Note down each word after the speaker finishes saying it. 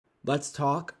Let's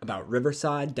talk about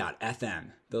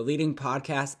Riverside.fm, the leading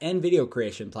podcast and video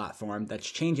creation platform that's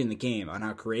changing the game on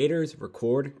how creators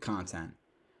record content.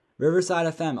 Riverside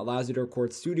FM allows you to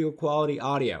record studio quality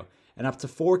audio and up to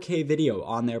 4K video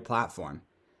on their platform.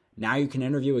 Now you can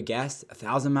interview a guest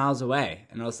 1,000 miles away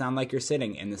and it'll sound like you're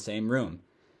sitting in the same room.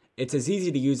 It's as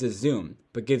easy to use as Zoom,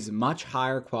 but gives much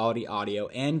higher quality audio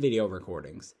and video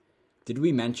recordings. Did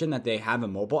we mention that they have a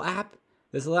mobile app?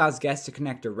 This allows guests to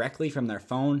connect directly from their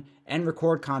phone and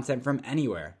record content from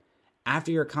anywhere. After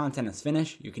your content is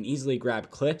finished, you can easily grab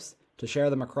clips to share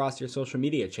them across your social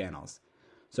media channels.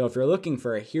 So if you're looking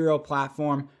for a hero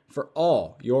platform for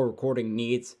all your recording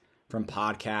needs, from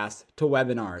podcasts to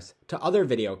webinars to other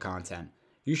video content,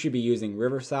 you should be using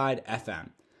Riverside FM.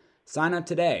 Sign up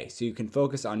today so you can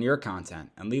focus on your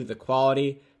content and leave the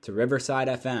quality to Riverside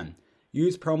FM.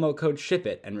 Use promo code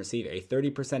SHIPIT and receive a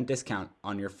 30% discount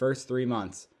on your first 3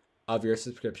 months of your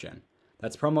subscription.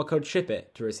 That's promo code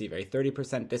SHIPIT to receive a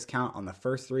 30% discount on the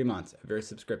first 3 months of your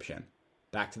subscription.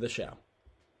 Back to the show.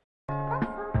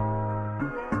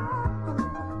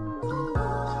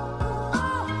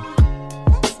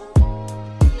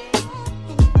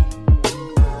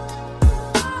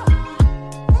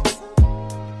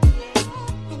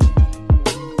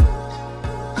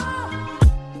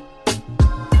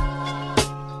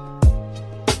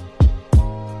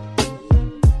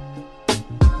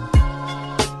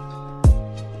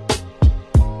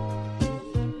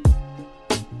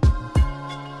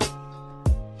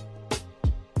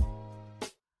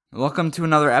 Welcome to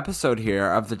another episode here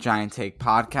of the Giant Take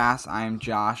Podcast. I am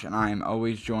Josh, and I am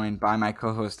always joined by my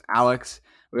co-host Alex.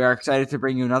 We are excited to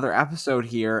bring you another episode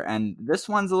here, and this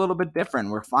one's a little bit different.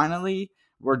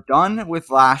 We're done with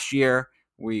last year.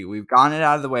 We've gotten it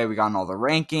out of the way. We've gotten all the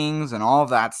rankings and all of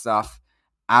that stuff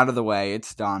out of the way.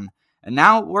 It's done. And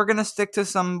now we're going to stick to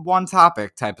some one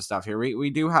topic type of stuff here. We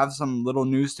do have some little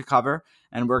news to cover,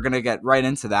 and we're going to get right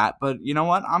into that. But you know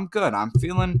what? I'm good. I'm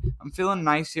feeling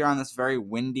nice here on this very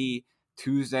windy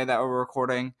Tuesday that we're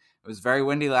recording. It was very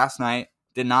windy last night.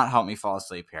 Did not help me fall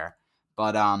asleep here.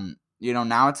 But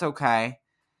now it's okay.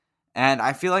 And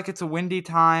I feel like it's a windy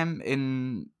time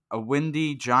in a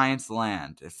windy Giants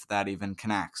land, if that even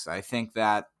connects. I think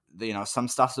that some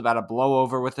stuff's about to blow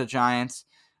over with the Giants.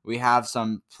 We have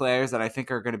some players that I think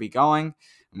are going to be going,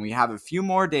 and we have a few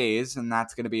more days, and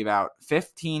that's going to be about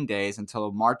 15 days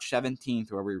until March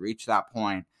 17th, where we reach that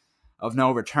point of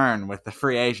no return with the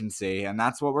free agency, and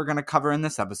that's what we're going to cover in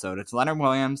this episode. It's Leonard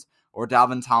Williams or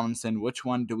Dalvin Tomlinson. Which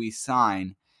one do we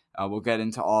sign? We'll get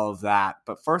into all of that,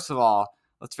 but first of all,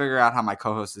 let's figure out how my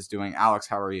co-host is doing. Alex,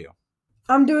 how are you?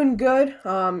 I'm doing good.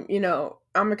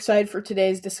 I'm excited for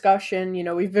today's discussion.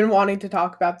 We've been wanting to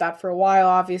talk about that for a while,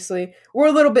 obviously. We're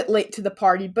a little bit late to the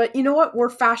party, but you know what? We're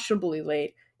fashionably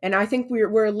late. And I think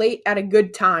we're late at a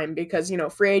good time because,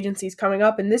 free agency is coming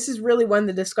up. And this is really when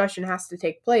the discussion has to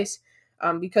take place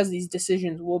because these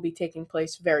decisions will be taking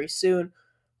place very soon.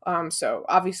 So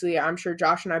obviously, I'm sure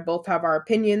Josh and I both have our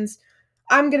opinions.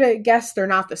 I'm going to guess they're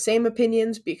not the same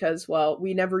opinions because, well,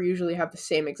 we never usually have the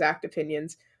same exact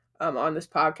opinions on this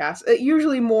podcast.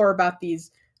 Usually more about these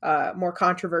more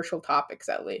controversial topics,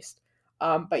 at least.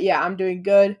 But yeah, I'm doing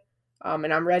good,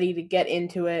 and I'm ready to get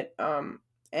into it.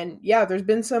 And yeah, there's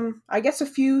been a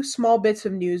few small bits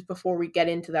of news before we get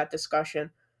into that discussion,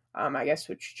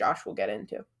 which Josh will get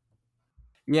into.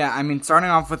 Yeah, starting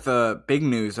off with the big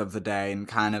news of the day and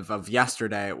kind of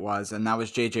yesterday it was, and that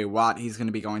was J.J. Watt. He's going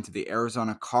to be going to the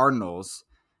Arizona Cardinals.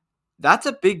 That's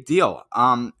a big deal.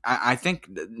 I think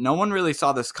no one really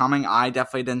saw this coming. I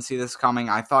definitely didn't see this coming.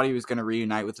 I thought he was going to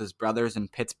reunite with his brothers in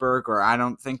Pittsburgh, or I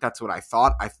don't think that's what I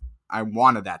thought. I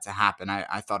wanted that to happen.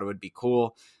 I thought it would be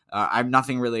cool. I have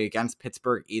nothing really against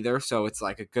Pittsburgh either, so it's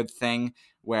like a good thing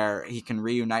where he can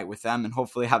reunite with them and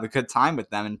hopefully have a good time with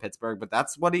them in Pittsburgh. But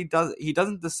that's what he does. He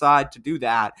doesn't decide to do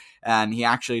that, and he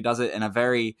actually does it in a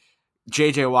very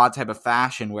J.J. Watt type of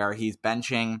fashion where he's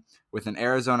benching with an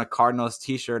Arizona Cardinals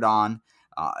t-shirt on,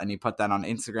 and he put that on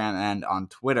Instagram and on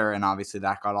Twitter, and obviously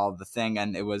that got all of the thing,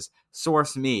 and it was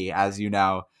Source Me, as you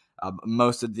know.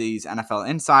 Most of these NFL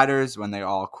insiders, when they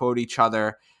all quote each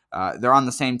other, they're on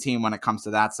the same team when it comes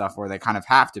to that stuff, where they kind of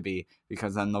have to be,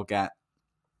 because then they'll get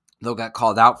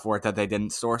called out for it that they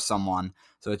didn't source someone.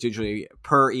 So it's usually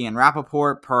per Ian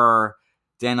Rappaport, per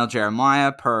Daniel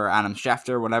Jeremiah, per Adam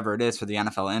Schefter, whatever it is for the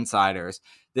NFL insiders.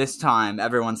 This time,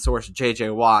 everyone sourced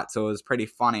J.J. Watt, so it was pretty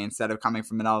funny. Instead of coming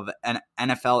from an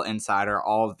NFL insider,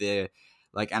 all of the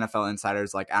NFL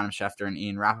insiders like Adam Schefter and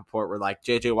Ian Rappaport were like,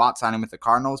 J.J. Watt signing with the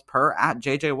Cardinals per at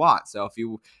J.J. Watt. So if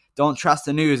you don't trust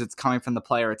the news, it's coming from the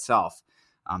player itself.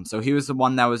 So he was the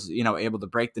one that was, able to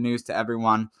break the news to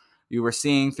everyone. you were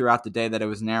seeing throughout the day that it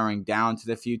was narrowing down to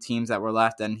the few teams that were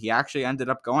left, and he actually ended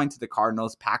up going to the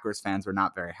Cardinals. Packers fans were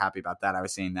not very happy about that. I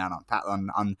was seeing that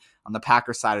on the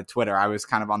Packers side of Twitter. I was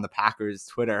kind of on the Packers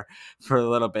Twitter for a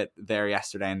little bit there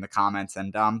yesterday in the comments,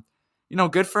 and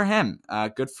good for him.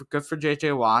 Good for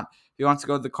JJ Watt. If he wants to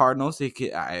go to the Cardinals, he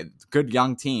could, good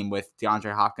young team with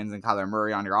DeAndre Hopkins and Kyler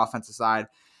Murray on your offensive side,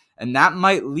 and that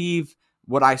might leave.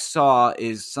 What I saw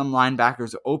is some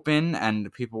linebackers open,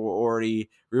 and people were already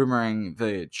rumoring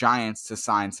the Giants to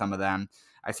sign some of them.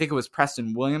 I think it was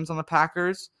Preston Williams on the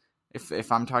Packers.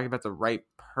 If I'm talking about the right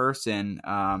person,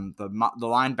 the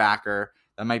linebacker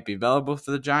that might be available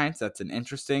for the Giants. That's an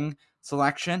interesting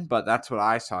selection, but that's what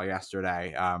I saw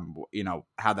yesterday.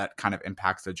 How that kind of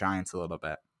impacts the Giants a little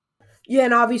bit. Yeah,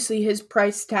 and obviously his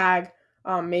price tag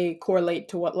may correlate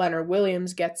to what Leonard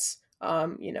Williams gets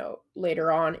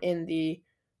later on in the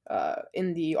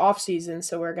offseason.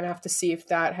 So we're going to have to see if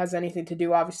that has anything to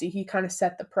do. Obviously, he kind of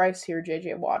set the price here.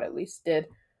 JJ Watt at least did.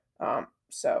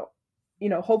 Hopefully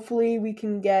we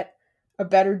can get a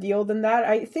better deal than that.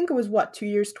 I think it was 2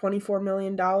 years, $24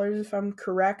 million, if I'm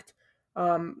correct.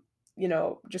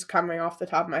 Just coming off the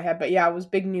top of my head. But yeah, it was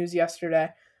big news yesterday.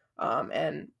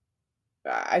 And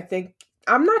I think,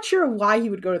 I'm not sure why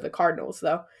he would go to the Cardinals,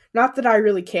 though. Not that I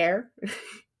really care.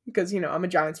 Because, I'm a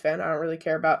Giants fan. I don't really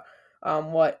care about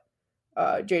what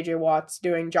JJ Watt's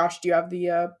doing. Josh, do you have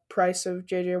the price of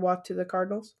JJ Watt to the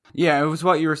Cardinals? Yeah, it was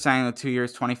what you were saying, the 2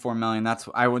 years, $24 million.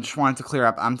 I just wanted to clear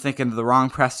up. I'm thinking of the wrong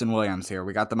Preston Williams here.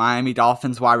 We got the Miami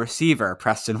Dolphins wide receiver,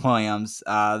 Preston Williams,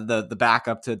 the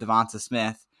backup to Devonta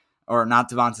Smith. Or not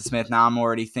Devonta Smith. Now I'm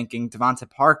already thinking Devonta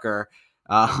Parker.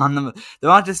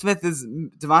 Devonta Smith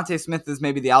is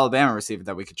maybe the Alabama receiver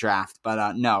that we could draft,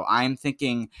 but no, I'm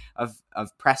thinking of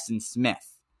Preston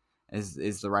Smith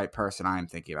is the right person I'm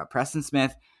thinking about. Preston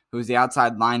Smith, who's the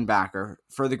outside linebacker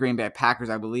for the Green Bay Packers,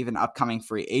 I believe an upcoming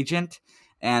free agent.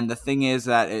 And the thing is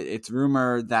that it's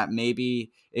rumored that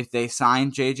maybe if they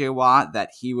signed JJ Watt, that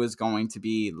he was going to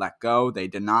be let go. They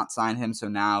did not sign him, so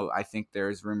now I think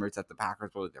there's rumors that the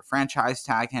Packers will either franchise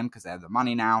tag him because they have the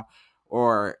money now,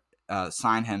 or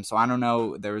sign him. So I don't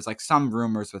know. There was some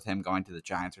rumors with him going to the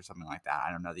Giants or something like that.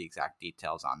 I don't know the exact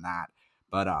details on that,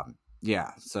 but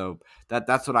yeah. So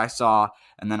that's what I saw.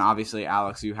 And then obviously,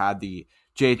 Alex, you had the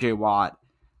JJ Watt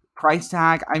price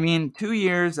tag. I mean, 2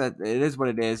 years. It is what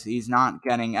it is. He's not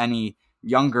getting any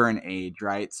younger in age,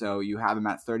 right? So you have him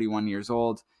at 31 years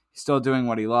old. He's still doing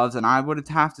what he loves, and I would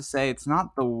have to say it's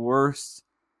not the worst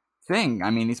thing.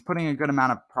 I mean, he's putting a good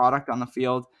amount of product on the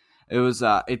field. It was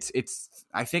I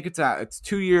think it's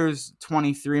 2 years,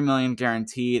 $23 million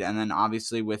guaranteed, and then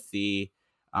obviously with the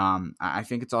I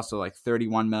think it's also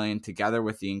 31 million together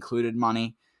with the included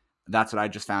money. That's what I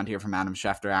just found here from Adam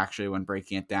Schefter actually when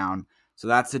breaking it down. So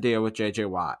that's the deal with JJ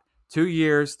Watt. 2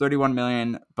 years, 31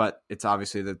 million, but it's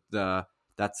obviously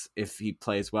that's if he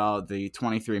plays well. The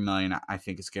 23 million I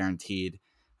think is guaranteed,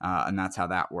 and that's how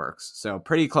that works. So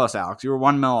pretty close, Alex. You were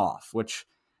 $1 million off, which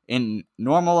in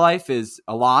normal life is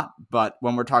a lot, but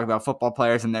when we're talking about football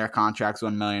players and their contracts,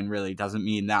 1 million really doesn't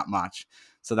mean that much.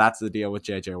 So that's the deal with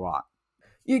JJ Watt.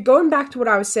 Yeah, going back to what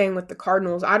I was saying with the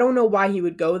Cardinals, I don't know why he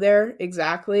would go there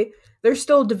exactly. They're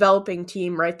still a developing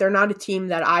team, right? They're not a team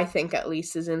that I think at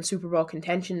least is in Super Bowl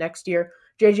contention next year.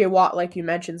 JJ Watt, like you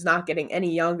mentioned, is not getting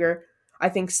any younger. I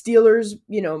think Steelers,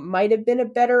 might have been a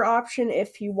better option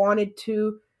if he wanted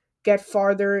to get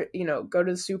farther, go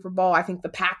to the Super Bowl. I think the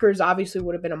Packers obviously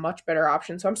would have been a much better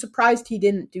option. So I'm surprised he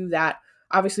didn't do that.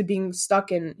 Obviously being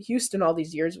stuck in Houston all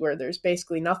these years where there's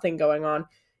basically nothing going on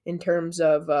in terms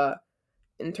of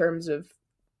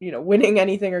winning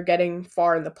anything or getting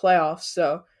far in the playoffs.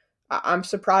 So I'm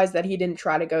surprised that he didn't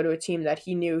try to go to a team that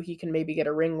he knew he can maybe get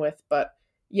a ring with. But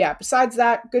yeah, besides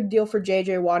that, good deal for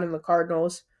JJ Watt and the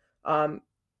Cardinals. A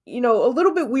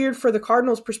little bit weird for the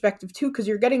Cardinals perspective too, because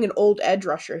you're getting an old edge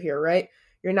rusher here, right?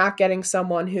 You're not getting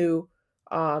someone who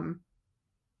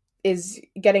is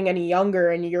getting any younger,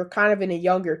 and you're kind of in a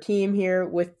younger team here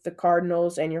with the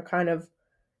Cardinals, and you're kind of,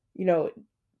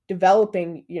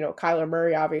 developing, Kyler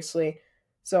Murray, obviously.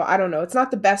 So I don't know. It's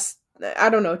not the best. I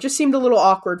don't know. It just seemed a little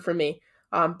awkward for me.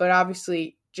 But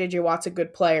obviously JJ Watt's a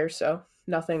good player, so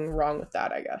nothing wrong with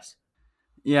that, I guess.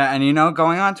 Yeah, and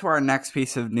going on to our next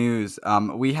piece of news,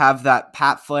 we have that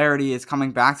Pat Flaherty is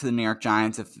coming back to the New York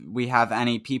Giants. If we have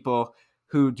any people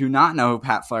who do not know who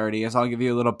Pat Flaherty is, I'll give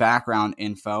you a little background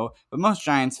info. But most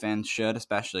Giants fans should,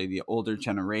 especially the older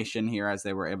generation here, as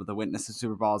they were able to witness the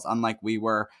Super Bowls, unlike we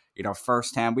were,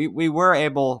 firsthand. We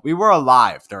were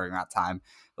alive during that time.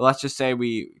 But let's just say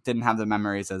we didn't have the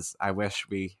memories as I wish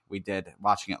we did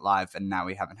watching it live, and now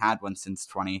we haven't had one since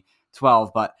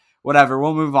 2012. But whatever.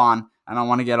 We'll move on. I don't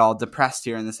want to get all depressed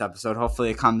here in this episode.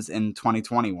 Hopefully it comes in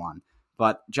 2021.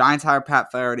 But Giants hire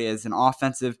Pat Flaherty as an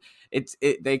offensive.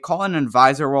 They call it an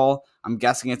advisor role. I'm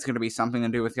guessing it's going to be something to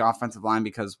do with the offensive line,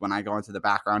 because when I go into the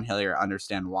background, he'll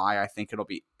understand why. I think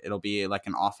it'll be like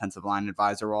an offensive line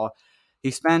advisor role.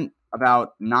 He spent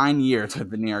about 9 years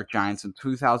with the New York Giants from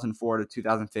 2004 to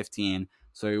 2015.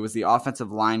 So he was the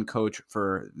offensive line coach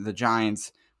for the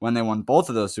Giants when they won both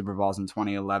of those Super Bowls in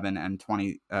 2011 and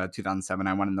 2007.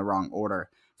 I went in the wrong order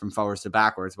from forwards to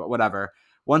backwards, but whatever.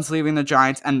 Once leaving the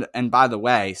Giants, and by the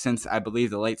way, since I believe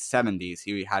the late 70s,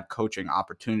 he had coaching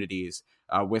opportunities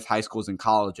with high schools and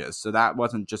colleges. So that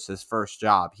wasn't just his first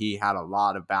job. He had a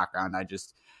lot of background.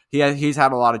 He's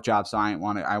had a lot of jobs, so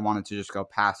I wanted to just go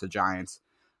past the Giants.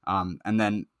 And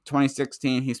then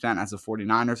 2016, he spent as a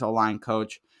 49ers O-line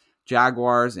coach.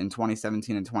 Jaguars in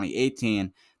 2017 and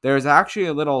 2018. There's actually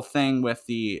a little thing with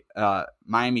the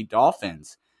Miami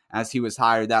Dolphins as he was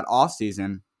hired that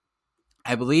offseason.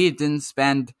 I believe didn't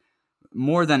spend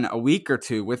more than a week or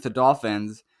two with the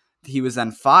Dolphins. He was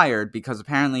then fired because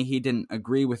apparently he didn't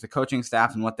agree with the coaching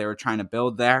staff and what they were trying to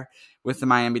build there with the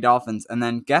Miami Dolphins. And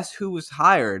then guess who was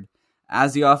hired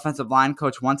as the offensive line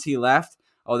coach once he left?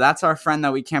 Oh, that's our friend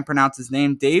that we can't pronounce his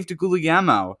name, Dave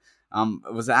DeGuglielmo.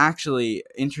 Was actually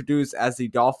introduced as the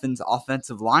Dolphins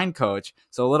offensive line coach.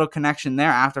 So a little connection there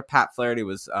after Pat Flaherty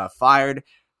was fired.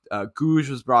 Gouge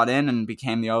was brought in and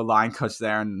became the O-line coach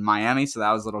there in Miami. So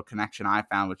that was a little connection I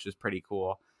found, which was pretty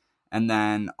cool. And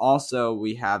then also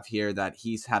we have here that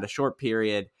he's had a short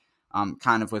period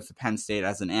kind of with Penn State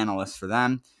as an analyst for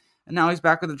them. And now he's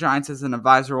back with the Giants as an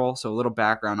advisor role. So a little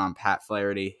background on Pat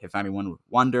Flaherty, if anyone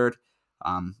wondered,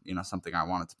 something I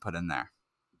wanted to put in there.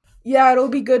 Yeah, it'll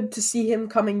be good to see him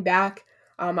coming back.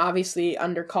 Obviously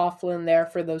under Coughlin there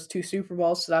for those 2 Super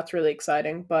Bowls, so that's really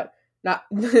exciting. But not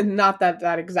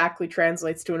that exactly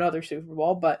translates to another Super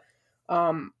Bowl. But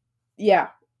yeah,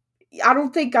 I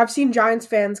don't think I've seen Giants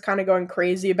fans kind of going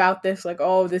crazy about this. Like,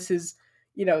 oh, this is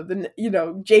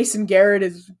Jason Garrett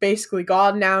is basically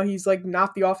gone now. He's like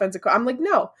not the offensive. I'm like,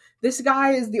 no, this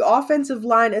guy is the offensive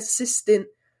line assistant,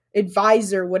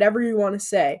 advisor, whatever you want to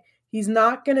say. He's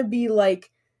not gonna be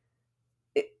like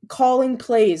calling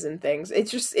plays and things. It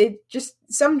just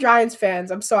some Giants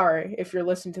fans, I'm sorry if you're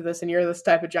listening to this and you're this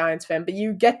type of Giants fan, but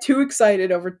you get too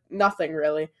excited over nothing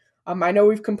really. I know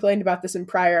we've complained about this in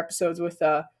prior episodes with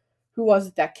who was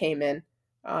it that came in?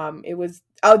 It was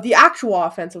the actual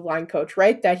offensive line coach,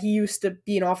 right? That he used to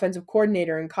be an offensive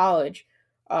coordinator in college.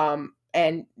 And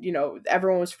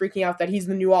everyone was freaking out that he's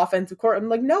the new offensive coordinator. I'm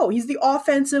like, no, he's the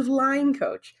offensive line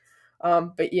coach.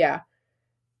 But yeah,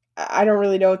 I don't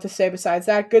really know what to say besides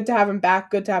that. Good to have him back.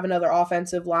 Good to have another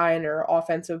offensive line or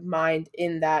offensive mind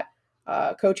in that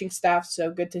coaching staff.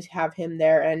 So good to have him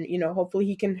there. And, hopefully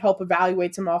he can help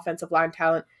evaluate some offensive line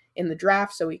talent in the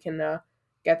draft so we can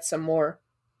get some more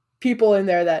people in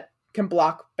there that can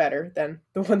block better than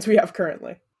the ones we have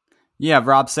currently. Yeah,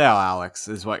 Rob Sale, Alex,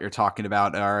 is what you're talking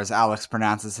about. Or as Alex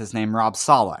pronounces his name, Rob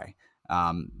Saleh.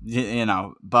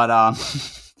 But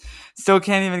still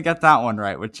can't even get that one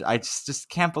right, which I just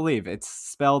can't believe. It's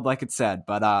spelled like it said.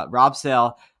 But Rob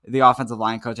Sale, the offensive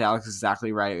line coach, Alex is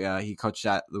exactly right. He coached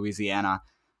at Louisiana.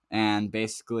 And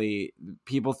basically,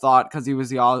 people thought because he was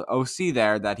the OC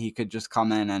there that he could just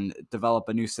come in and develop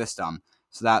a new system.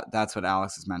 So that's what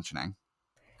Alex is mentioning.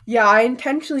 Yeah, I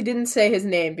intentionally didn't say his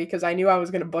name because I knew I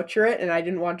was going to butcher it, and I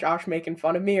didn't want Josh making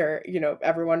fun of me or,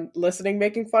 everyone listening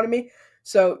making fun of me.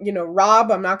 So,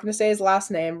 Rob, I'm not going to say his last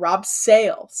name, Rob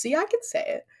Sale. See, I can say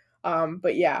it.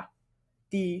 But yeah,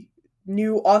 the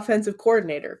new offensive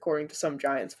coordinator, according to some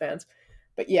Giants fans.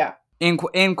 But yeah. In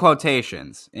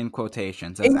quotations. In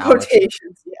quotations. Yeah.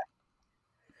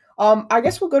 I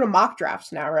guess we'll go to mock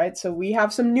drafts now, right? So we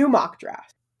have some new mock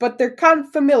drafts, but they're kind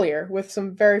of familiar with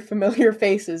some very familiar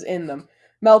faces in them.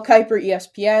 Mel Kiper,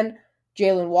 ESPN,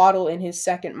 Jalen Waddle in his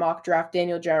second mock draft,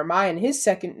 Daniel Jeremiah in his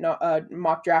second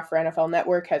mock draft for NFL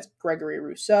Network has Gregory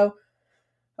Rousseau.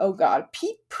 Oh God,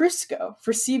 Pete Prisco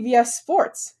for CBS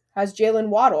Sports has Jalen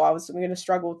Waddle. I was going to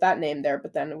struggle with that name there,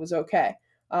 but then it was okay.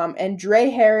 And Dre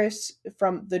Harris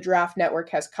from the Draft Network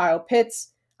has Kyle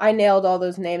Pitts. I nailed all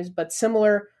those names, but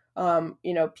similar,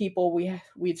 people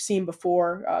we've seen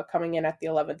before coming in at the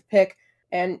 11th pick.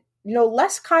 And,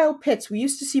 less Kyle Pitts. We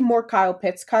used to see more Kyle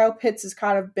Pitts. Kyle Pitts has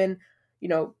kind of been,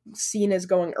 seen as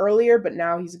going earlier, but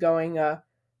now he's going,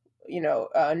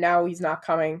 now he's not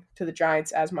coming to the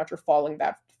Giants as much or falling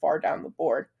that far down the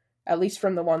board, at least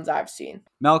from the ones I've seen.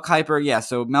 Mel Kiper, yeah.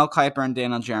 So Mel Kiper and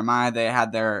Daniel Jeremiah, they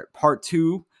had their part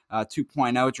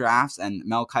 2.0 drafts, and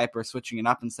Mel Kiper switching it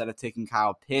up instead of taking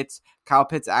Kyle Pitts. Kyle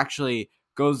Pitts actually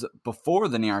goes before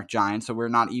the New York Giants, so we're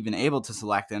not even able to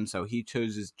select him. So he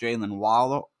chooses Jalen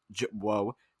Waddle.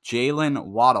 Jalen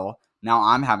Waddle. Now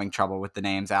I'm having trouble with the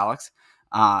names, Alex.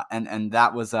 And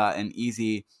that was an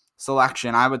easy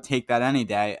selection. I would take that any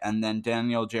day. And then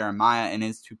Daniel Jeremiah in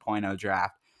his 2.0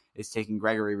 draft is taking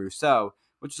Gregory Rousseau,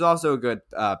 which is also a good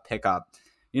pickup.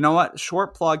 You know what?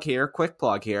 Short plug here, quick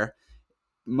plug here.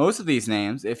 Most of these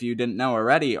names, if you didn't know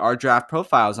already, are draft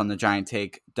profiles on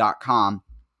thegianttake.com.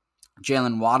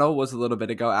 Jalen Waddle was a little bit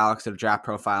ago. Alex did a draft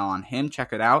profile on him.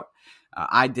 Check it out.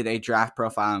 I did a draft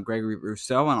profile on Gregory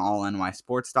Rousseau on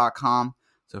allnysports.com.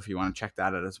 So if you want to check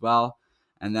that out as well.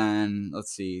 And then,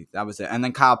 let's see, that was it. And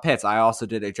then Kyle Pitts, I also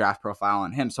did a draft profile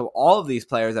on him. So all of these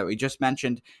players that we just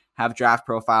mentioned have draft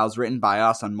profiles written by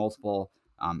us on multiple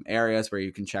areas where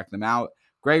you can check them out.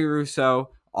 Gregory Rousseau,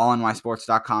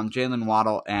 allnysports.com, Jalen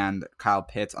Waddle, and Kyle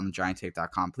Pitts on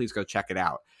thegianttake.com. Please go check it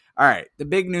out. All right, the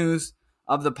big news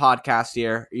of the podcast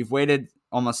here. You've waited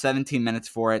almost 17 minutes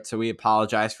for it, so we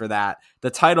apologize for that. The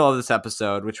title of this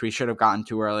episode, which we should have gotten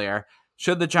to earlier,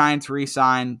 should the Giants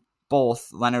re-sign both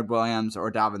Leonard Williams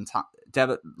and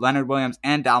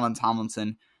Dalvin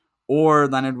Tomlinson, or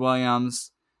Leonard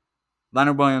Williams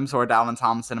or Dalvin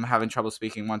Tomlinson? I'm having trouble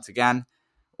speaking once again.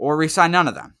 Or re-sign none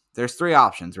of them. There's three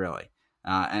options, really.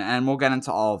 And we'll get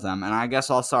into all of them. And I guess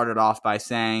I'll start it off by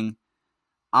saying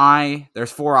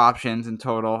there's four options in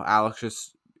total. Alex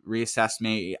just reassessed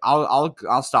me.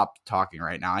 I'll stop talking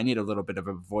right now. I need a little bit of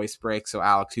a voice break. So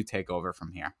Alex, you take over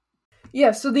from here.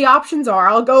 Yeah, so the options are,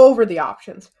 I'll go over the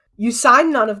options. You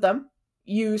sign none of them.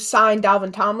 You sign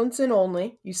Dalvin Tomlinson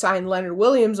only. You sign Leonard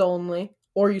Williams only.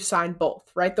 Or you sign both,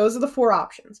 right? Those are the four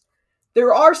options.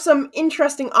 There are some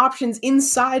interesting options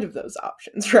inside of those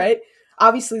options, right?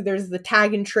 Obviously, there's the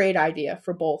tag and trade idea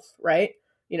for both, right?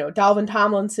 Dalvin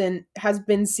Tomlinson has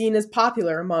been seen as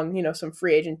popular among, some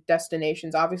free agent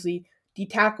destinations. Obviously, D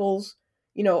tackles,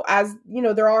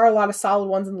 there are a lot of solid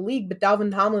ones in the league, but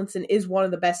Dalvin Tomlinson is one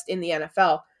of the best in the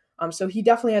NFL. So he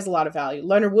definitely has a lot of value.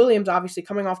 Leonard Williams, obviously,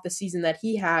 coming off the season that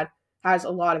he had, has a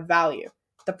lot of value.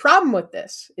 The problem with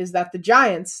this is that the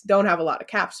Giants don't have a lot of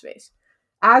cap space.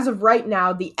 As of right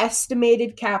now, the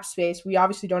estimated cap space, we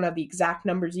obviously don't have the exact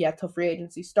numbers yet till free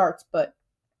agency starts,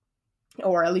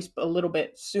 or at least a little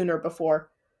bit sooner before,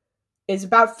 is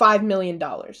about $5 million,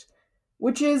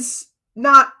 which is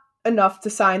not enough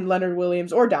to sign Leonard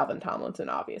Williams or Dalvin Tomlinson,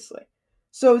 obviously.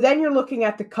 So then you're looking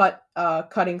at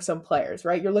cutting some players,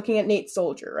 right? You're looking at Nate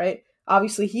Soldier, right?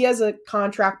 Obviously, he has a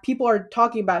contract. People are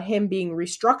talking about him being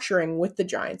restructuring with the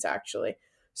Giants, actually.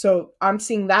 So I'm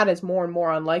seeing that as more and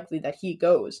more unlikely that he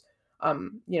goes.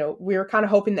 We were kind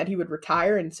of hoping that he would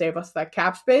retire and save us that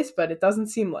cap space, but it doesn't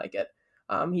seem like it.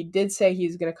 He did say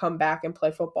he's going to come back and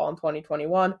play football in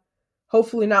 2021.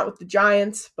 Hopefully not with the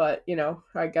Giants, but,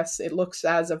 I guess it looks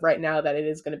as of right now that it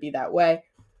is going to be that way.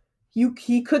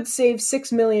 He could save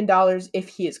 $6 million if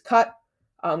he is cut.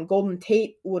 Golden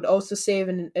Tate would also save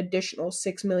an additional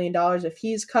 $6 million if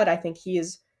he is cut. I think he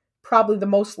is probably the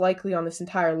most likely on this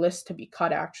entire list to be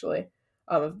cut, actually.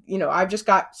 I've just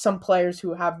got some players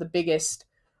who have the biggest,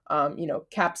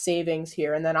 cap savings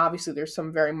here. And then obviously there's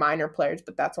some very minor players,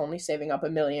 but that's only saving up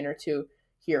 $1 million or $2 million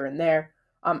here and there.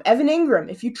 Evan Ingram,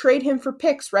 if you trade him for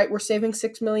picks, right, we're saving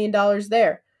 $6 million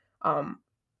there.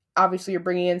 Obviously, you're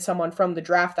bringing in someone from the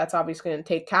draft. That's obviously going to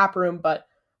take cap room, but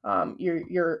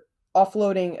you're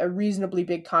offloading a reasonably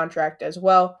big contract as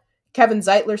well. Kevin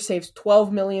Zeitler saves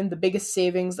 $12 million, the biggest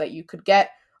savings that you could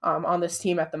get on this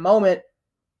team at the moment.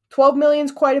 $12 million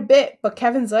is quite a bit, but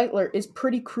Kevin Zeitler is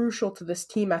pretty crucial to this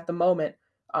team at the moment.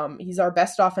 He's our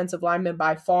best offensive lineman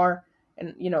by far,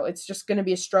 and it's just going to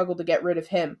be a struggle to get rid of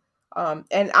him.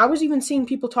 And I was even seeing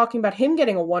people talking about him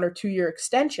getting a 1 or 2 year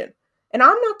extension. And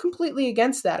I'm not completely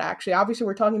against that, actually. Obviously,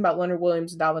 we're talking about Leonard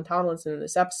Williams and Dalvin Tomlinson in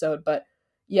this episode, but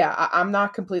yeah, I'm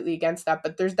not completely against that.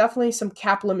 But there's definitely some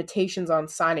cap limitations on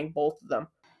signing both of them.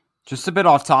 Just a bit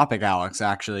off topic, Alex,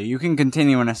 actually. You can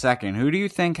continue in a second. Who do you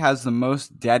think has the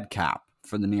most dead cap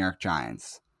for the New York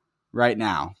Giants right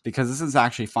now? Because this is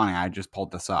actually funny. I just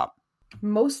pulled this up.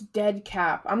 Most dead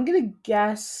cap. I'm going to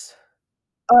guess...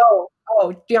 Oh,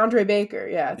 DeAndre Baker.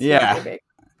 Yeah, it's DeAndre Baker.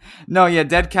 No, yeah,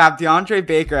 dead cap. DeAndre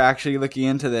Baker, actually looking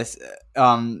into this.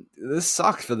 This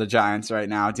sucks for the Giants right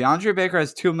now. DeAndre Baker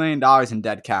has $2 million in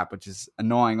dead cap, which is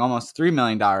annoying. Almost $3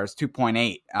 million,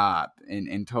 2.8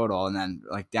 in total. And then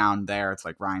down there, it's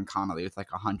like Ryan Connolly with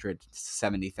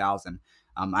 170,000.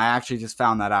 I actually just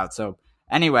found that out. So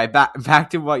anyway, back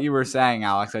to what you were saying,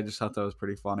 Alex. I just thought that was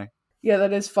pretty funny. Yeah,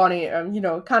 that is funny.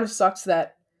 It kind of sucks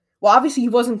that, well, obviously he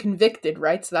wasn't convicted,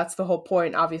 right? So that's the whole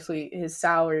point. Obviously his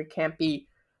salary can't be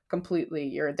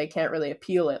completely, or they can't really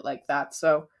appeal it like that.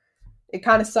 So It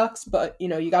kind of sucks, but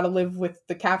you got to live with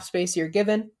the cap space you're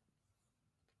given.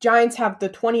 Giants have the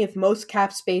 20th most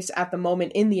cap space at the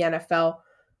moment in the NFL,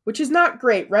 which is not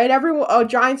great, right? Everyone,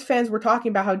 Giants fans were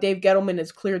talking about how Dave Gettleman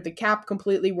has cleared the cap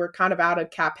completely. We're kind of out of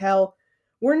cap hell.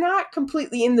 We're not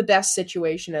completely in the best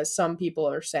situation, as some people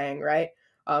are saying, right?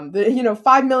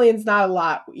 5 million is not a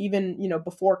lot, even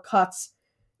before cuts.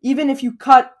 Even if you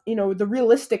cut, the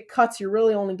realistic cuts, you're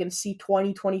really only going to see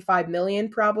 20, 25 million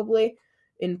probably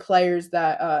in players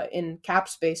that in cap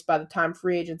space by the time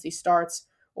free agency starts,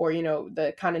 or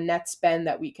the kind of net spend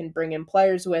that we can bring in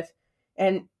players with,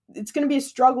 and it's going to be a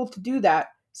struggle to do that.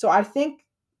 So I think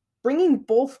bringing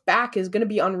both back is going to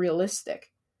be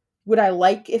unrealistic. Would I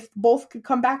like if both could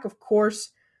come back? Of course.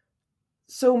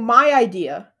 So my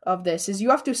idea of this is you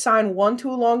have to sign one to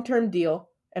a long-term deal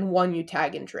and one you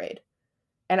tag and trade.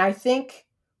 And I think,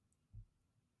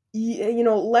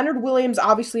 Leonard Williams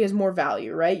obviously has more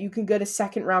value, right? You can get a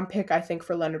second-round pick, I think,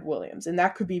 for Leonard Williams, and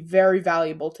that could be very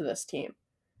valuable to this team.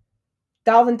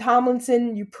 Dalvin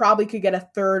Tomlinson, you probably could get a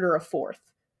third or a fourth.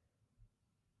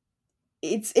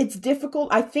 It's difficult.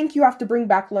 I think you have to bring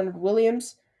back Leonard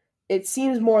Williams. It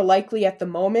seems more likely at the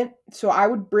moment, so I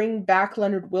would bring back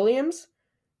Leonard Williams.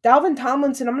 Dalvin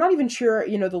Tomlinson, I'm not even sure,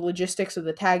 the logistics of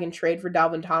the tag and trade for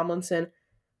Dalvin Tomlinson.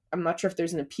 I'm not sure if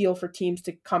there's an appeal for teams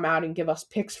to come out and give us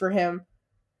picks for him.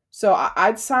 So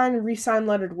I'd re-sign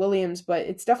Leonard Williams, but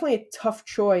it's definitely a tough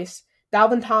choice.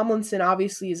 Dalvin Tomlinson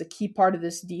obviously is a key part of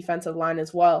this defensive line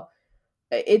as well.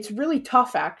 It's really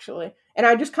tough, actually. And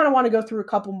I just kind of want to go through a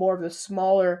couple more of the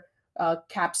smaller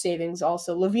cap savings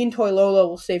also. Levine Toilolo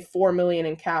will save $4 million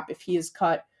in cap if he is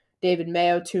cut. David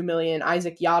Mayo, $2 million.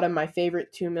 Isaac Yiadom, my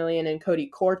favorite, $2 million. And Cody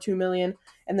Core, $2 million.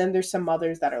 And then there's some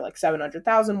others that are like $700,000,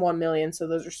 $1 million. So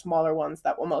those are smaller ones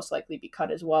that will most likely be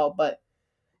cut as well. But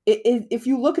if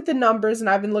you look at the numbers, and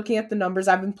I've been looking at the numbers,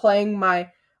 I've been playing my,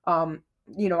 on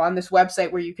this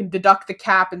website where you can deduct the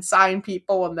cap and sign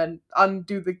people and then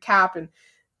undo the cap. And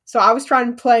so I was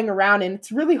playing around, and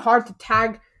it's really hard to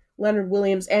tag Leonard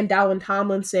Williams and Dalvin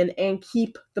Tomlinson and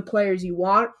keep the players you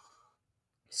want.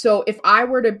 So if I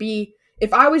was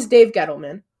Dave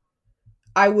Gettleman,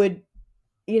 I would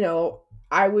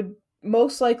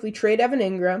most likely trade Evan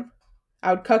Ingram.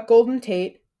 I would cut Golden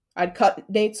Tate. I'd cut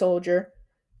Nate Soldier,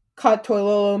 cut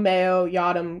Toilolo, Mayo,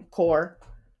 Yiadom, Core.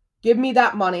 Give me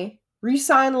that money.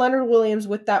 Re-sign Leonard Williams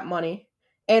with that money.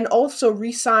 And also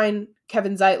re-sign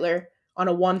Kevin Zeitler on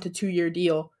a 1 to 2 year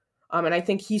deal. And I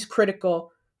think he's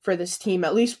critical for this team,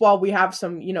 at least while we have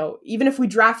some, even if we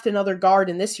draft another guard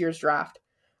in this year's draft.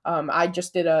 I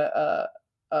just did an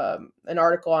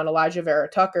article on Elijah Vera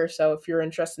Tucker, so if you're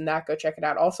interested in that, go check it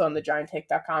out. Also on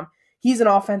thegianttake.com. He's an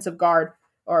offensive guard,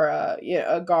 or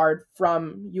a guard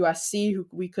from USC who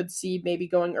we could see maybe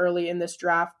going early in this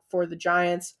draft for the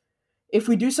Giants. If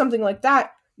we do something like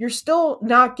that, you're still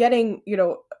not getting,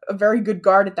 a very good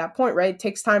guard at that point, right? It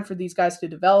takes time for these guys to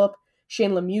develop.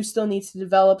 Shane Lemieux still needs to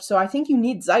develop, so I think you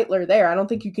need Zeitler there. I don't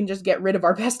think you can just get rid of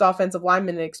our best offensive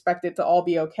lineman and expect it to all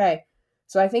be okay.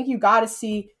 So I think you got to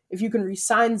see if you can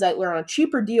re-sign Zeitler on a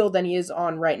cheaper deal than he is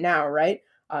on right now, right?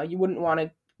 You wouldn't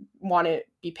want to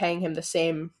be paying him the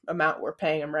same amount we're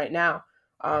paying him right now.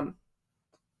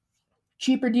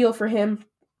 Cheaper deal for him.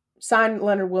 Sign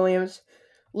Leonard Williams.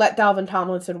 Let Dalvin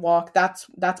Tomlinson walk. That's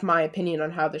my opinion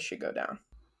on how this should go down.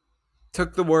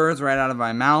 Took the words right out of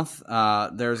my mouth.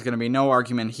 There's going to be no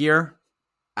argument here.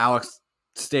 Alex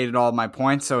stated all of my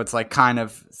points, so it's like kind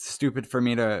of stupid for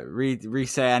me to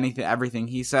re-say everything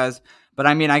he says. But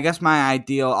I mean, I guess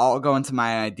I'll go into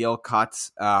my ideal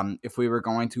cuts. If we were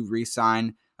going to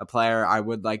re-sign a player, I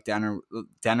would like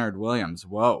Leonard Williams.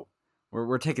 Whoa.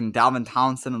 We're taking Dalvin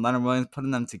Tomlinson and Leonard Williams,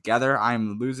 putting them together.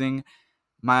 I'm losing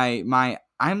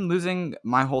I'm losing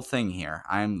my whole thing here.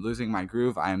 I'm losing my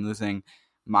groove. I'm losing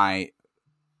my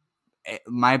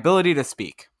ability to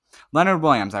speak. Leonard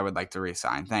Williams, I would like to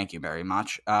re-sign. Thank you very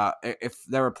much. If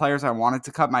there were players I wanted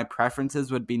to cut, my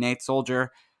preferences would be Nate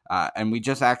Soldier. And we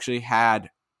just actually had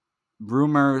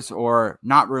rumors, or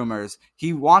not rumors.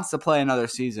 He wants to play another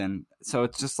season. So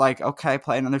it's just like, okay,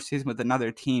 play another season with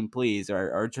another team, please,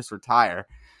 or just retire.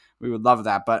 We would love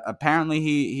that. But apparently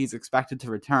he's expected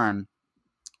to return.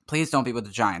 Please don't be with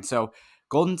the Giants. So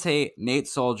Golden Tate, Nate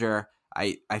Soldier.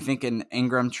 I think an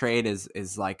Ingram trade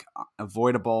is like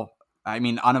avoidable. I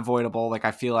mean, unavoidable. Like,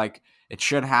 I feel like it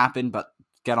should happen, but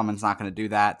Gettleman's not going to do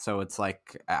that. So it's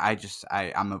like,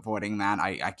 I'm avoiding that.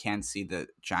 I can't see the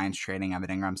Giants trading Evan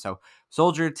Ingram. So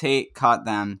Soldier, Tate, cut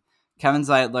them. Kevin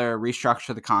Zeitler,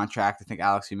 restructure the contract. I think,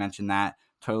 Alex, you mentioned that.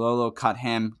 Toilolo, cut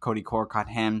him. Cody Core, cut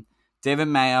him. David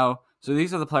Mayo. So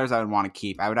these are the players I would want to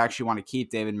keep. I would actually want to keep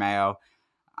David Mayo.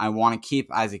 I want to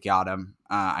keep Isaac Yiadom.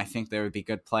 I think there would be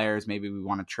good players. Maybe we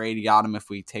want to trade Yadam if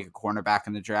we take a cornerback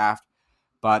in the draft.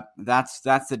 But that's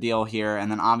the deal here. And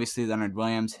then obviously Leonard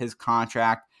Williams, his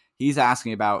contract, he's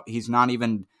asking about, he's not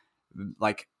even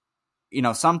like,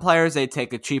 some players, they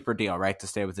take a cheaper deal, right, to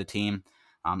stay with the team.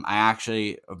 I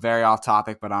actually, very off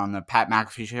topic, but on the Pat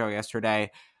McAfee show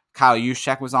yesterday, Kyle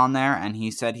Juszczyk was on there, and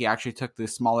he said he actually took the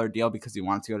smaller deal because he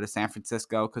wanted to go to San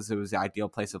Francisco because it was the ideal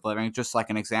place of living. Just like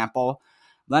an example,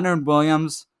 Leonard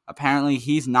Williams, apparently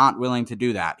he's not willing to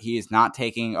do that. He is not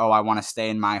taking, I want to stay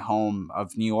in my home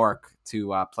of New York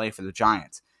to play for the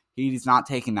Giants. He's not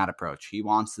taking that approach. He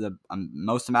wants the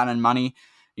most amount of money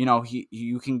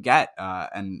you can get,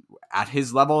 and at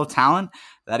his level of talent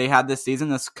that he had this season,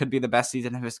 this could be the best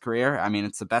season of his career. I mean,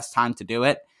 it's the best time to do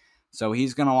it. So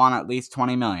he's going to want at least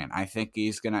 $20 million. I think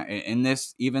he's going to, in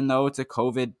this, even though it's a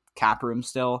COVID cap room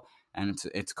still, and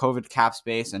it's COVID cap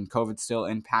space, and COVID still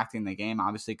impacting the game,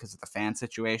 obviously, because of the fan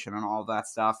situation and all of that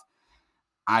stuff,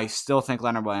 I still think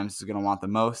Leonard Williams is going to want the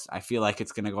most. I feel like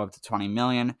it's going to go up to $20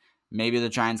 million. Maybe the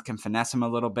Giants can finesse him a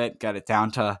little bit, get it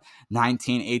down to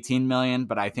 19, 18 million,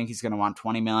 but I think he's going to want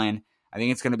 20 million. I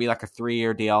think it's going to be like a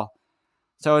 3-year deal.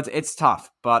 So it's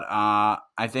tough, but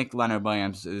I think Leonard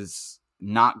Williams is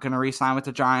not going to re-sign with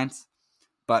the Giants,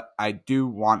 but I do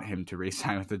want him to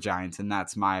re-sign with the Giants, and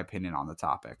that's my opinion on the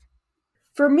topic.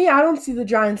 For me, I don't see the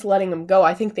Giants letting him go.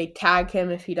 I think they tag him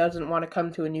if he doesn't want to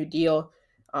come to a new deal.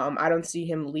 I don't see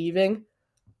him leaving.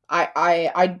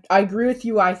 I agree with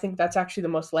you. I think that's actually the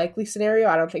most likely scenario.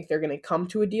 I don't think they're going to come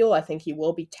to a deal. I think he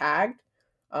will be tagged,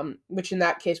 which in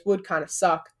that case would kind of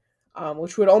suck,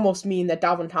 which would almost mean that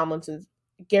Dalvin Tomlinson's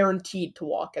guaranteed to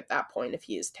walk at that point if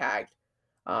he is tagged.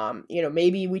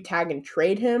 Maybe we tag and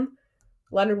trade him.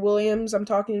 Leonard Williams, I'm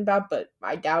talking about, but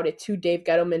I doubt it too. Dave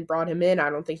Gettleman brought him in. I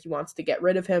don't think he wants to get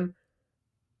rid of him.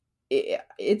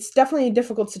 It's definitely a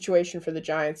difficult situation for the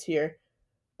Giants here.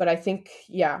 But I think,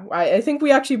 I think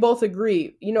we actually both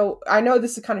agree. I know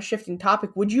this is a kind of shifting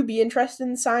topic. Would you be interested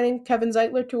in signing Kevin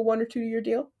Zeitler to a 1 or 2 year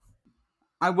deal?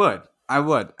 I would.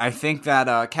 I think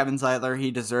that Kevin Zeitler,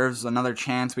 he deserves another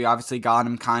chance. We obviously got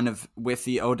him kind of with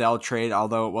the Odell trade,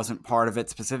 although it wasn't part of it.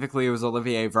 Specifically, it was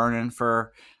Olivier Vernon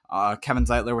for Kevin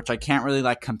Zeitler, which I can't really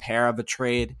compare of a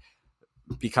trade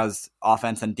because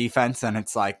offense and defense, and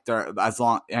it's like they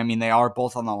are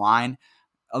both on the line.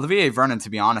 Olivier Vernon, to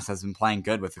be honest, has been playing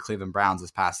good with the Cleveland Browns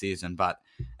this past season,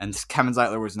 and Kevin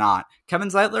Zeitler was not. Kevin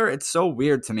Zeitler, it's so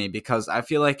weird to me because I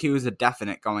feel like he was a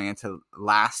definite going into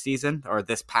last season or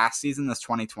this past season, this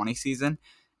 2020 season.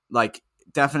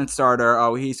 Definite starter.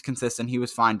 Oh, he's consistent. He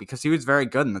was fine because he was very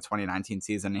good in the 2019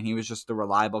 season, and he was just the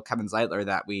reliable Kevin Zeitler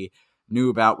that we knew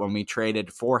about when we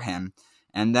traded for him.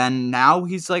 And then now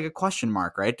he's like a question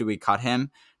mark, right? Do we cut him?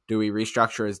 Do we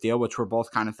restructure his deal, which we're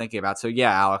both kind of thinking about? So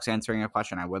yeah, Alex, answering your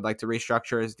question, I would like to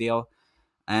restructure his deal.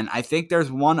 And I think there's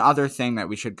one other thing that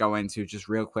we should go into just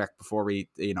real quick before we,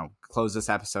 close this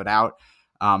episode out.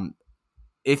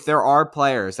 If there are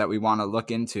players that we want to look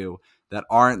into that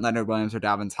aren't Leonard Williams or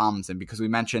Dalvin Tomlinson, because we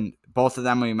mentioned both of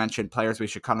them, we mentioned players we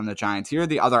should cut on the Giants. Here are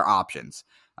the other options.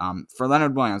 For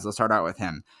Leonard Williams, let's start out with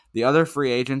him. The other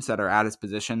free agents that are at his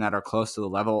position that are close to the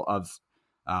level of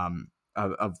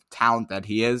talent that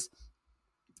he is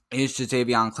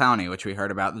Jadeveon Clowney, which we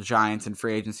heard about the Giants in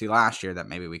free agency last year, that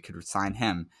maybe we could sign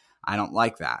him. I don't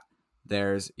like that.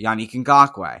 There's Yannick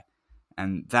Ngakoue,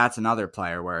 and that's another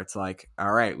player where it's like,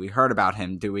 all right, we heard about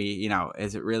him. Do we,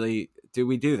 is it really, do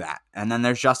we do that? And then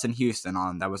there's Justin Houston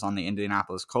that was on the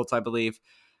Indianapolis Colts, I believe.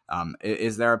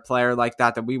 Is there a player like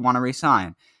that we want to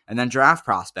re-sign? And then draft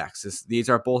prospects. These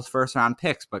are both first-round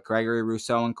picks, but Gregory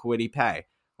Rousseau and Kwity Paye.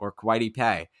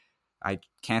 I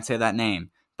can't say that name,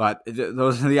 but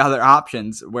those are the other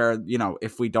options where,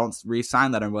 if we don't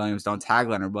re-sign Leonard Williams, don't tag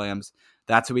Leonard Williams,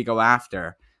 that's who we go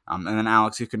after. And then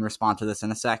Alex, you can respond to this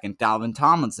in a second. Dalvin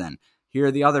Tomlinson. Here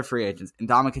are the other free agents.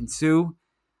 Ndamukong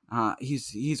Suh,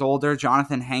 he's older.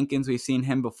 Jonathan Hankins, we've seen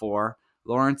him before.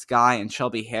 Lawrence Guy and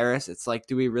Shelby Harris. It's like,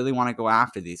 do we really want to go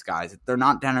after these guys? They're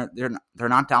not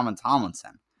Dalvin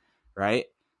Tomlinson, right?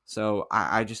 So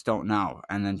I just don't know.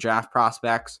 And then draft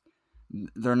prospects,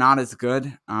 they're not as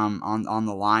good on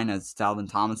the line as Dalvin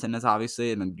Tomlinson is,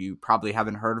 obviously, and you probably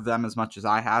haven't heard of them as much as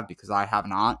I have because I have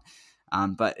not.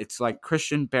 But it's like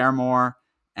Christian Barmore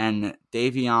and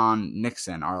Davion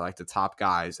Nixon are like the top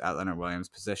guys at Leonard Williams'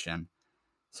 position.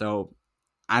 So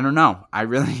I don't know.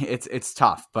 It's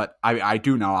tough, but I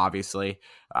do know, obviously,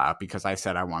 because I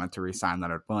said I wanted to re-sign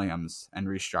Leonard Williams and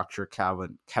restructure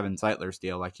Kevin Zeitler's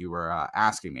deal like you were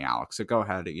asking me, Alex. So go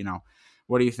ahead.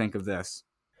 What do you think of this?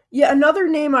 Yeah, another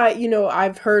name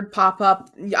I've heard pop up,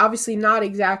 obviously not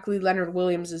exactly Leonard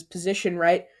Williams' position,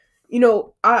 right?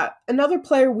 Another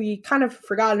player we kind of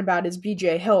forgotten about is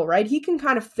BJ Hill, right? He can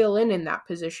kind of fill in that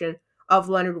position of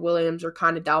Leonard Williams or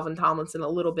kind of Dalvin Tomlinson a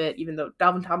little bit, even though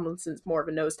Dalvin Tomlinson's more of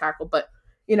a nose tackle. But,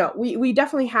 we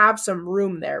definitely have some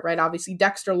room there, right? Obviously,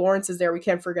 Dexter Lawrence is there. We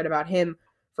can't forget about him,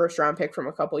 first round pick from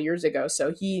a couple years ago.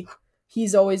 So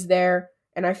he's always there.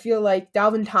 And I feel like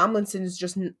Dalvin Tomlinson is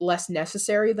just less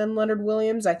necessary than Leonard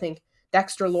Williams. I think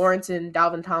Dexter Lawrence and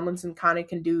Dalvin Tomlinson kind of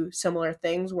can do similar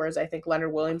things, whereas I think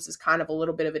Leonard Williams is kind of a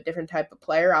little bit of a different type of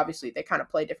player. Obviously, they kind of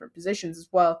play different positions as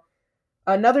well.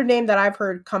 Another name that I've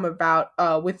heard come about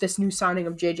with this new signing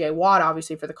of J.J. Watt,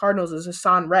 obviously, for the Cardinals is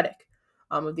Hassan Reddick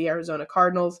of the Arizona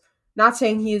Cardinals. Not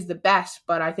saying he is the best,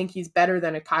 but I think he's better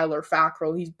than a Kyler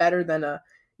Fackrell. He's better than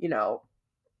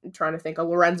I'm trying to think, a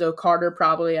Lorenzo Carter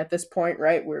probably at this point,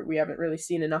 right, where we haven't really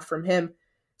seen enough from him.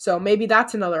 So maybe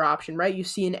that's another option, right? You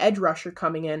see an edge rusher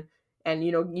coming in and,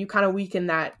 you kind of weaken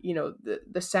that,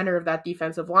 the center of that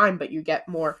defensive line, but you get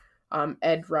more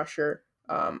edge rushers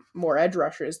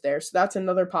there. So that's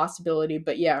another possibility.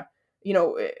 But yeah,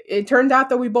 it turned out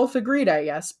that we both agreed, I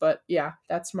guess. But yeah,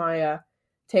 that's my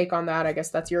take on that. I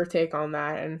guess that's your take on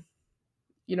that. And,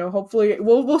 hopefully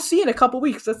we'll see in a couple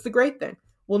weeks. That's the great thing.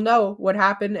 We'll know what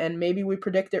happened and maybe we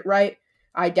predict it right.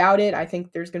 I doubt it. I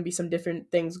think there's going to be some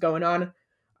different things going on.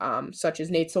 Such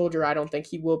as Nate Soldier. I don't think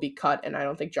he will be cut, and I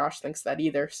don't think Josh thinks that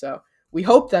either. So we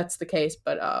hope that's the case,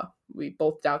 but we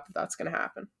both doubt that that's going to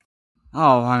happen.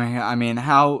 Oh, I mean,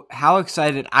 how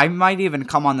excited! I might even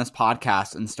come on this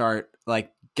podcast and start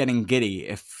getting giddy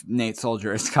if Nate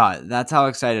Soldier is cut. That's how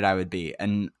excited I would be,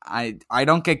 and I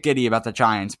don't get giddy about the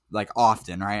Giants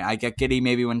often, right? I get giddy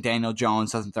maybe when Daniel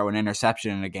Jones doesn't throw an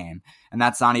interception in a game, and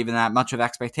that's not even that much of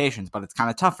expectations. But it's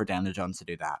kind of tough for Daniel Jones to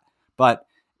do that, but.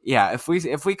 Yeah, if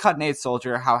we cut Nate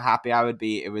Soldier, how happy I would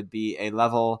be. It would be a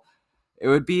level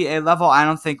I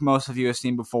don't think most of you have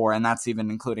seen before, and that's even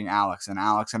including Alex. And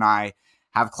Alex and I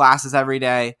have classes every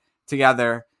day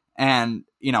together, and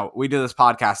we do this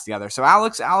podcast together. So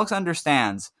Alex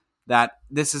understands that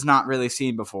this is not really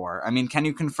seen before. I mean, can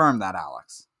you confirm that,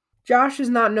 Alex? Josh is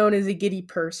not known as a giddy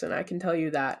person, I can tell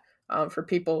you that. For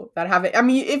people that haven't, I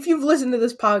mean, if you've listened to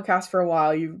this podcast for a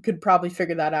while, you could probably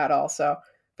figure that out also.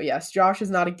 But yes, Josh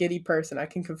is not a giddy person. I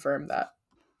can confirm that.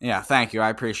 Yeah, thank you. I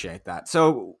appreciate that.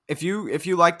 So if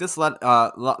you like this,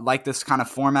 like this kind of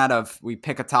format of we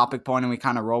pick a topic point and we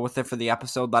kind of roll with it for the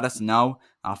episode, let us know.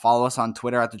 Follow us on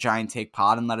Twitter at The Giant Take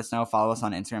Pod and let us know. Follow us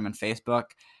on Instagram and Facebook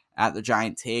at The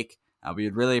Giant Take. We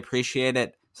would really appreciate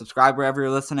it. Subscribe wherever you're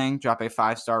listening. Drop a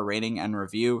 5-star rating and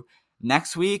review.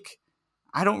 Next week,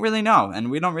 I don't really know,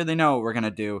 and we don't really know what we're going to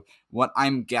do. What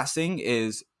I'm guessing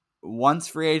is once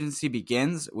free agency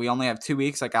begins, we only have 2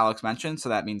 weeks, like Alex mentioned, so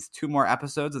that means 2 more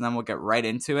episodes, and then we'll get right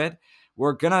into it.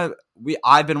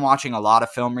 I've been watching a lot of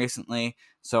film recently,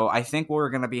 so I think we're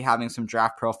going to be having some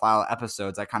draft profile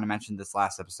episodes. I kind of mentioned this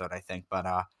last episode, I think, but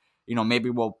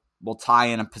maybe we'll tie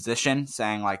in a position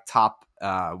saying top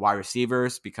wide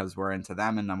receivers because we're into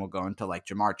them, and then we'll go into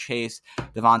Jamar Chase,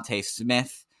 Devontae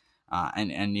Smith,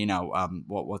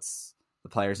 what's the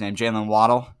player's name? Jalen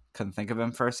Waddle. Couldn't think of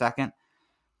him for a second.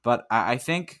 But I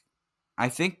think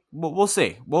we'll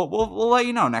see. We'll let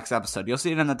you know next episode. You'll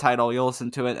see it in the title. You'll listen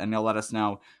to it, and you'll let us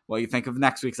know what you think of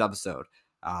next week's episode.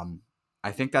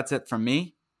 I think that's it from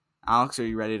me. Alex, are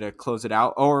you ready to close it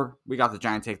out? Or we got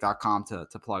thegianttake.com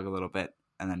to plug a little bit,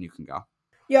 and then you can go.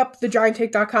 Yep,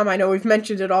 thegianttake.com. I know we've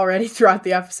mentioned it already throughout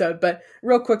the episode, but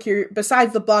real quick here,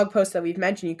 besides the blog post that we've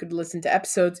mentioned, you could listen to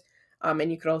episodes,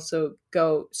 and you could also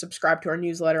go subscribe to our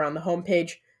newsletter on the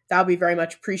homepage. That would be very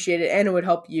much appreciated, and it would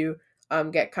help you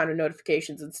get kind of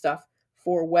notifications and stuff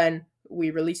for when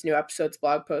we release new episodes,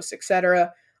 blog posts,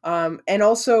 etc. And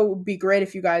also, it would be great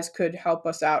if you guys could help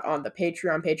us out on the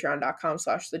Patreon,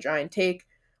 patreon.com/thegianttake,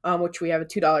 which we have a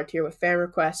 $2 tier with fan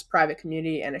requests, private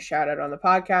community, and a shout-out on the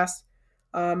podcast.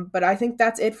 But I think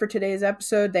that's it for today's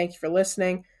episode. Thank you for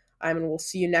listening, and we'll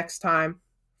see you next time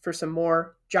for some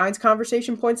more Giants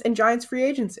conversation points and Giants free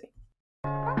agency.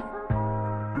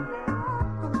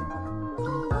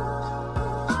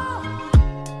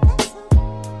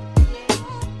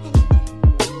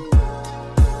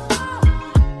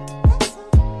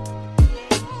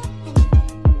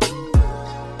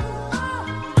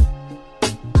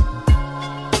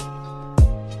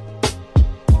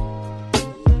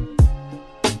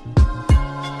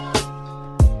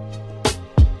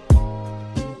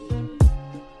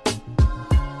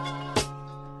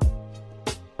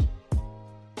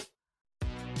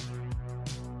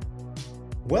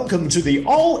 Welcome to the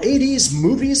All 80s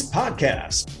Movies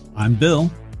Podcast. I'm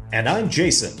Bill. And I'm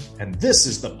Jason, and this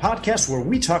is the podcast where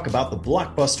we talk about the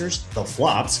blockbusters, the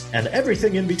flops, and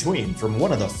everything in between from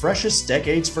one of the freshest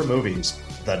decades for movies,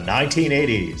 the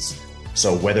 1980s.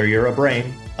 So whether you're a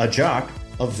brain, a jock,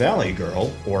 a valley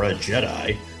girl, or a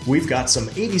Jedi, we've got some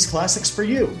 80s classics for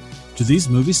you. Do these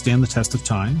movies stand the test of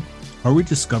time? Are we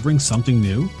discovering something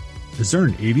new? Is there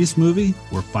an 80s movie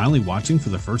we're finally watching for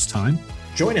the first time?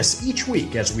 Join us each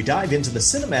week as we dive into the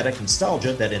cinematic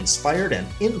nostalgia that inspired and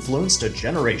influenced a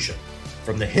generation.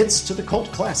 From the hits to the cult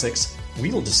classics,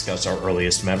 we'll discuss our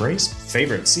earliest memories,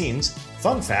 favorite scenes,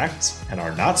 fun facts, and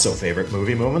our not-so-favorite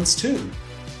movie moments, too.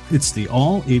 It's the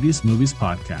All 80s Movies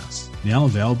Podcast, now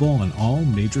available on all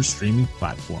major streaming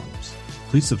platforms.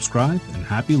 Please subscribe and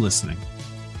happy listening.